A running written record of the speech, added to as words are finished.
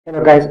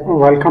Hello guys,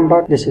 welcome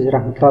back. This is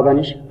Rahmatullah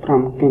Danish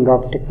from King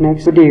of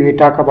Techniques. Today we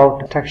talk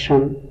about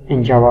abstraction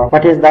in Java.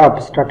 What is the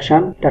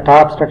abstraction? Data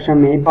abstraction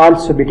may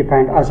also be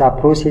defined as a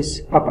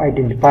process of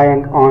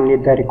identifying only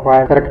the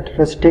required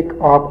characteristic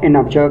of an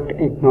object,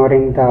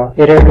 ignoring the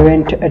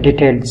irrelevant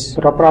details,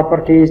 the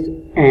properties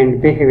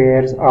and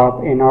behaviors of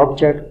an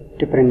object,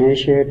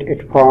 differentiate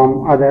it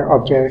from other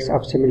objects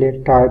of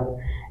similar type,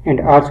 and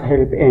also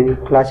help in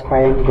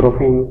classifying,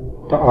 grouping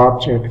the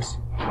objects.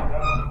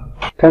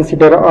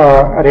 Consider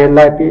a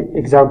real-life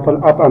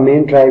example of a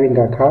man driving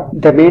a car.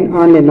 The man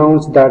only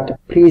knows that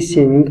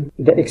pressing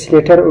the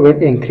accelerator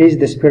will increase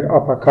the speed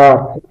of a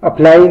car.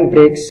 Applying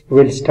brakes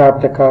will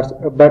stop the car,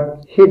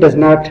 but he does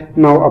not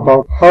know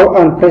about how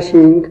on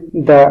pressing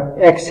the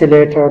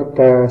accelerator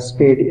the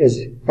speed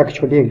is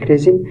actually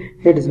increasing.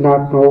 He does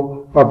not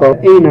know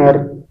about the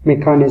inner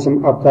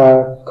mechanism of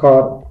the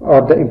car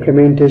or the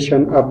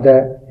implementation of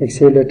the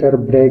accelerator,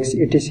 brakes,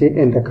 etc.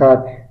 in the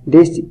car.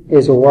 This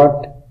is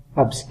what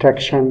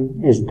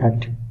abstraction is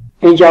that.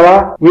 In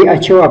Java, we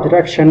achieve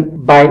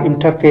abstraction by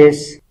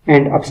interface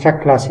and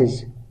abstract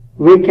classes.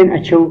 We can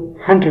achieve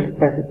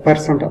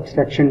 100%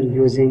 abstraction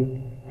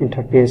using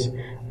interface,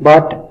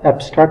 but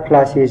abstract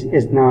classes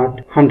is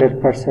not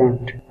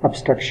 100%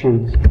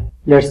 abstraction.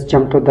 Let's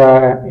jump to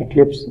the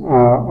Eclipse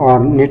or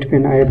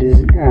NetBeans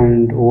IDE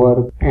and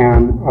work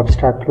on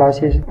abstract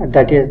classes.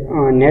 That is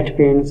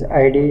NetBeans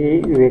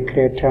IDE. We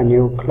create a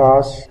new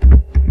class.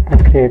 I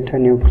create a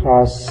new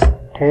class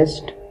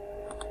test.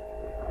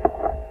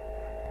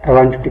 I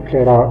want to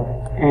declare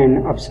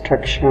an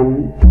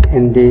abstraction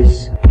in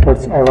this.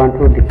 First, I want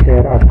to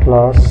declare a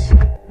class.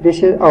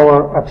 This is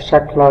our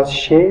abstract class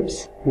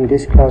shapes. In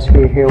this class,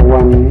 we have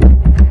one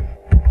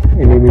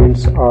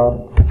elements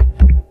or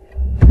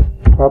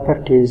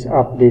properties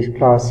of this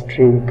class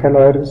string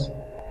colors.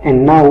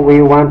 And now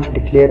we want to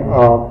declare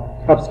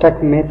a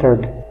abstract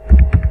method.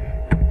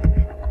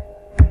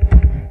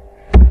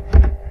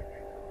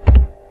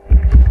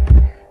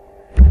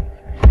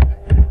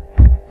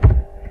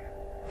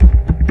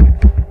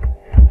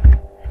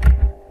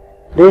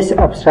 This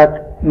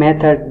abstract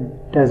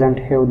method doesn't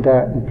have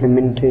the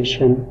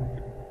implementation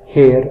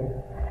here.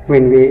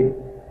 When we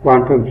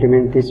want to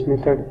implement this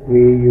method, we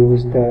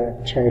use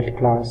the child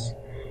class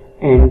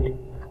and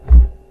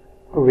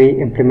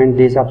we implement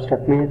this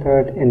abstract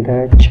method in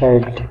the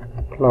child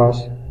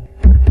class.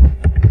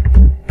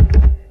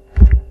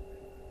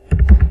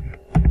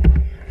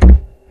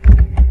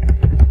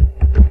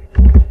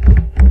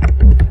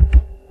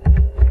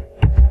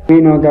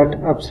 We know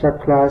that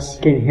abstract class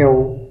can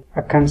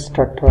have a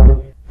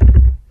constructor.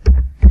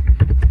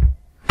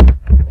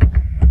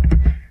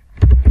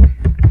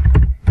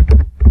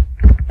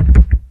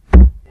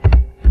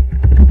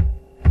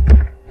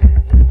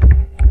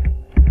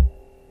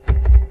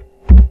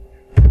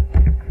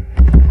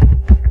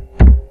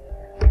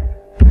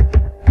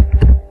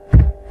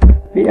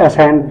 We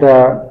assign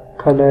the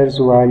colors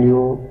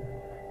value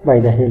by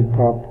the help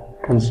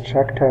of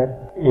constructor,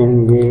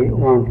 and we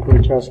want to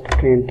just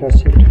print a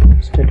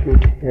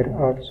statement here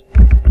also.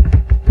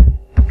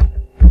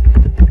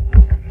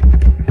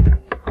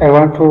 I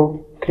want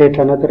to create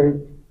another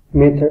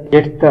method,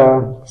 get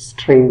the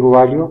string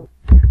value.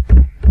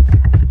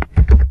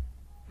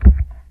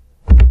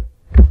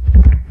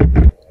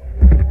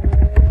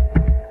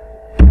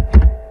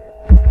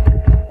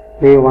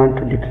 We want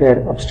to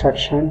declare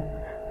abstraction.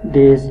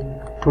 These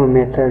two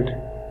methods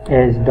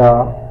is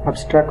the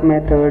abstract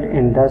method,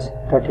 and thus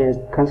that is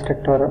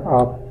constructor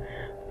of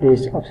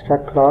this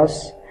abstract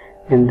class,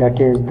 and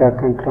that is the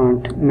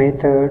concurrent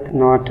method,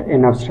 not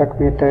an abstract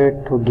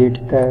method to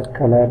get the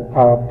color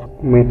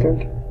of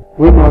method.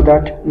 We know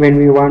that when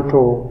we want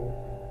to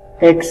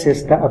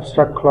access the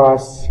abstract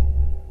class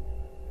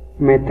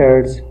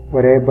methods,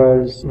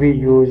 variables, we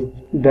use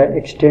the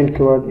extend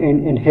keyword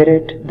and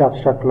inherit the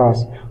abstract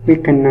class. We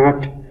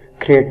cannot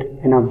create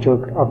an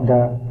object of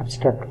the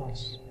abstract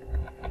class.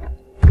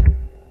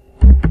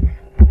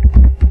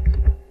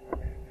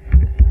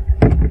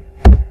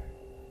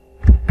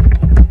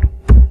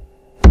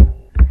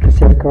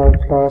 Circle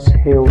class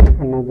have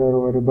another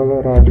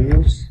variable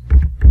radius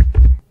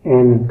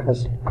and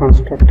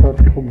constructor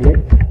public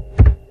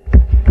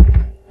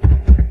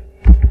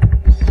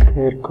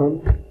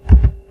circle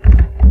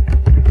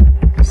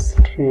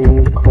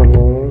string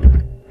color.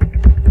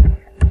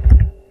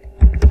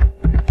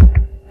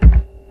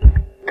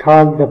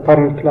 Call the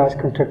parent class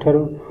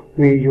constructor.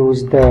 We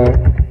use the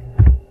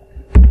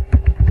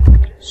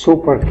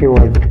super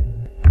keyword.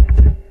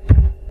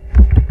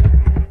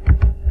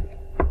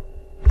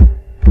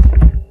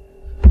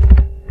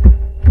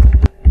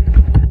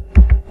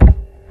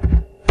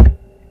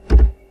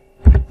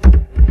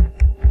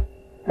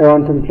 I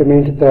want to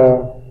implement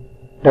the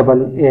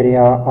double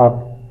area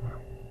of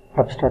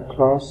abstract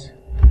class.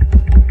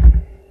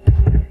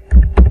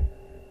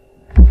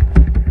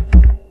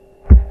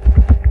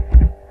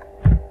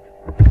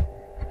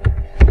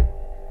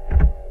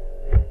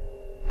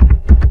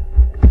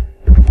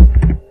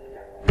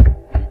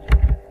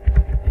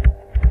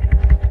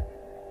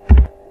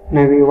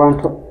 Now we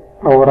want to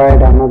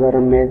override another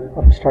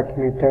abstract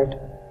method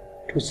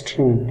to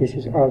string. This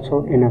is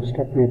also an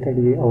abstract method.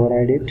 We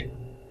override it.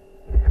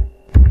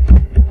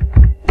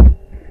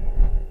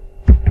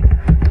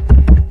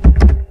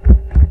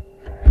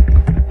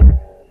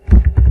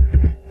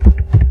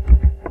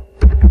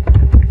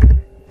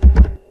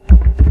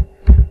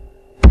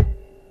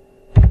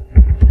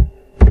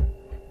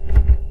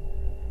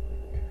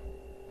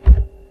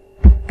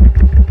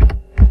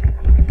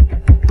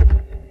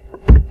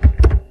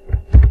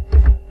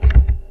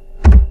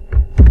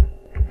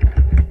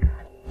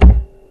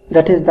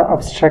 That is the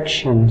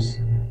abstractions.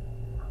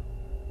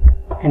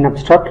 In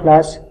abstract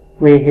class,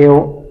 we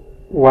have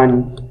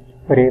one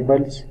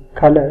variables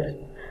color,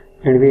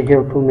 and we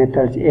have two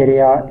methods,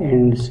 area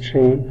and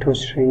string. Two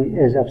string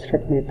is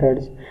abstract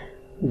methods.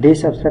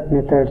 These abstract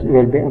methods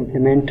will be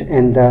implemented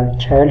in the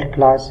child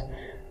class,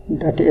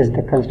 that is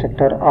the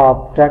constructor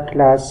of that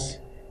class,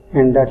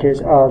 and that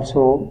is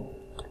also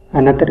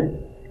another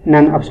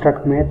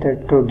non-abstract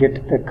method to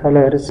get the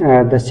colors.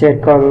 The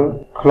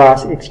circle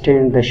class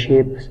extends the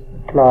shape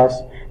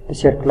class. The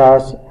circle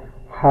class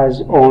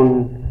has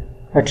own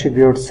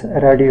attributes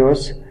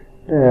radius.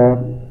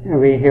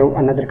 We have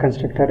another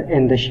constructor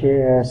in the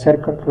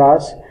circle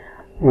class.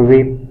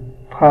 We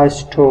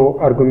pass two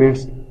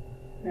arguments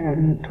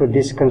to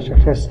this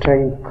constructor,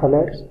 string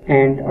colors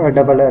and a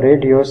double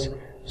radius.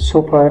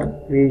 Super,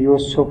 we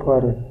use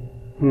super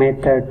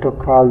method to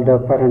call the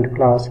parent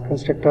class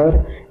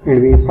constructor, and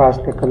we pass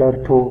the color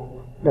to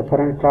the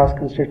parent class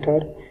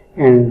constructor,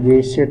 and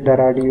we set the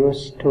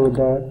radius to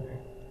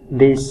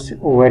these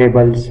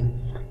variables.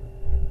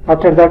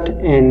 After that,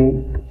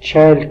 in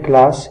child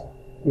class,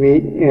 we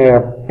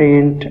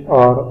print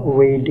or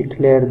we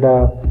declare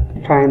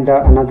find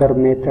another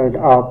method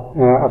of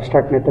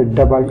abstract method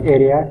double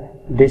area.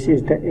 This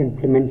is the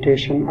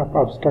implementation of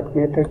abstract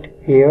method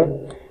here,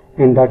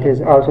 and that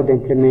is also the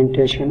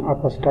implementation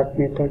of abstract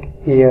method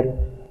here.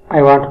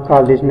 I want to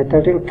call this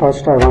method.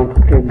 First, I want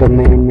to create the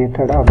main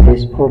method of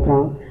this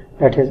program.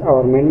 That is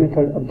our main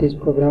method of this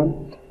program.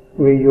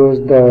 We use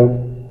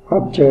the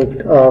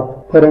object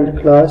of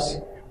parent class,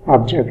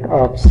 object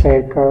of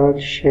circle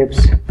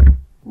shapes.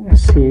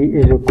 C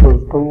is equal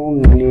to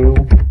new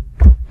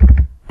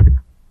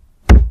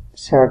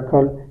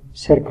circle.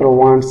 Circle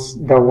wants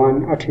the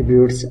one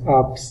attributes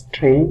of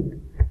string,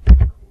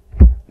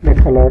 the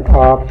color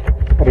of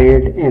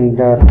red, and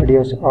the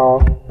radius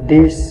of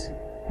this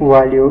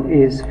value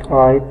is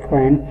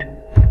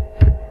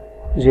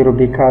 5.0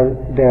 because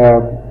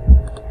the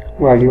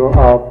value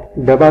of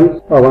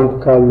double. I want to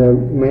call the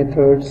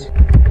methods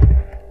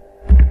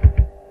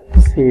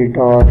C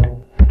dot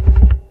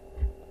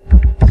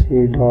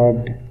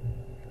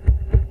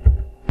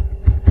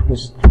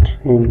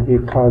toString. We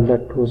call the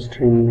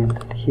toString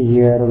method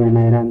here when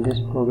I run this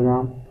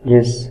program.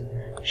 Yes,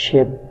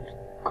 shape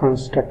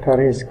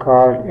constructor is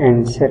called,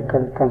 and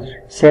circle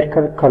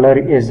color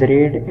is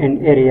red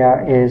and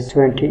area is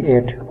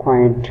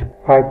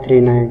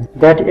 28.539.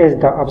 That is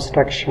the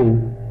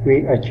abstraction.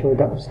 We achieve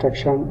the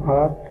abstraction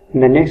of. In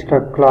the next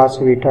class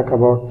we talk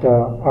about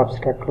the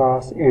abstract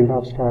class and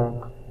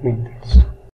abstract methods.